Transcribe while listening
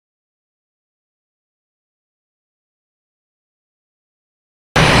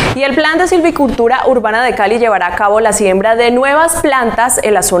Y el plan de silvicultura urbana de Cali llevará a cabo la siembra de nuevas plantas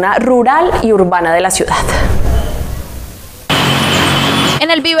en la zona rural y urbana de la ciudad. En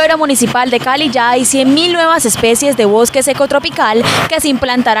el vivero municipal de Cali ya hay 100.000 nuevas especies de bosque secotropical que se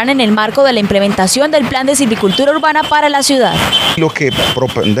implantarán en el marco de la implementación del plan de silvicultura urbana para la ciudad. Lo que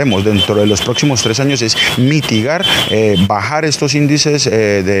propondemos dentro de los próximos 3 años es mitigar, bajar estos índices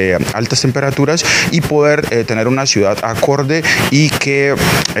de altas temperaturas y poder tener una ciudad acorde y que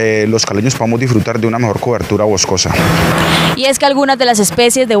los caleños podamos disfrutar de una mejor cobertura boscosa. Y es que algunas de las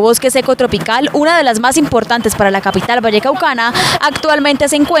especies de bosque secotropical, una de las más importantes para la capital vallecaucana, actualmente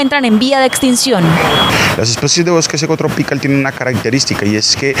se encuentran en vía de extinción. Las especies de bosque secotropical tienen una característica y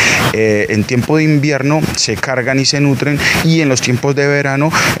es que en tiempo de invierno se cargan y se nutren, y en los tiempos de verano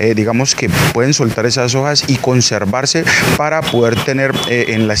digamos que pueden soltar esas hojas y conservarse para poder tener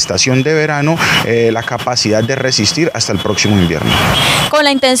en la estación de verano la capacidad de resistir hasta el próximo invierno. Con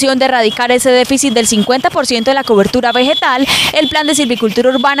la intención de erradicar ese déficit del 50% de la cobertura vegetal, el plan de silvicultura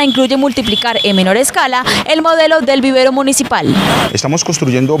urbana incluye multiplicar en menor escala el modelo del vivero municipal. Estamos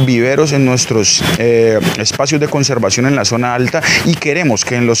construyendo viveros en nuestros espacios de conservación en la zona alta, y queremos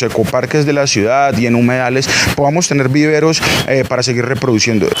que en los ecoparques de la ciudad y en humedales podamos tener viveros para seguir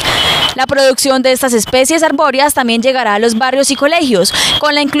reproduciendo. La producción de estas especies arbóreas también llegará a los barrios y colegios,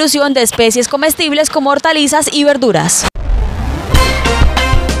 con la inclusión de especies comestibles como hortalizas y verduras.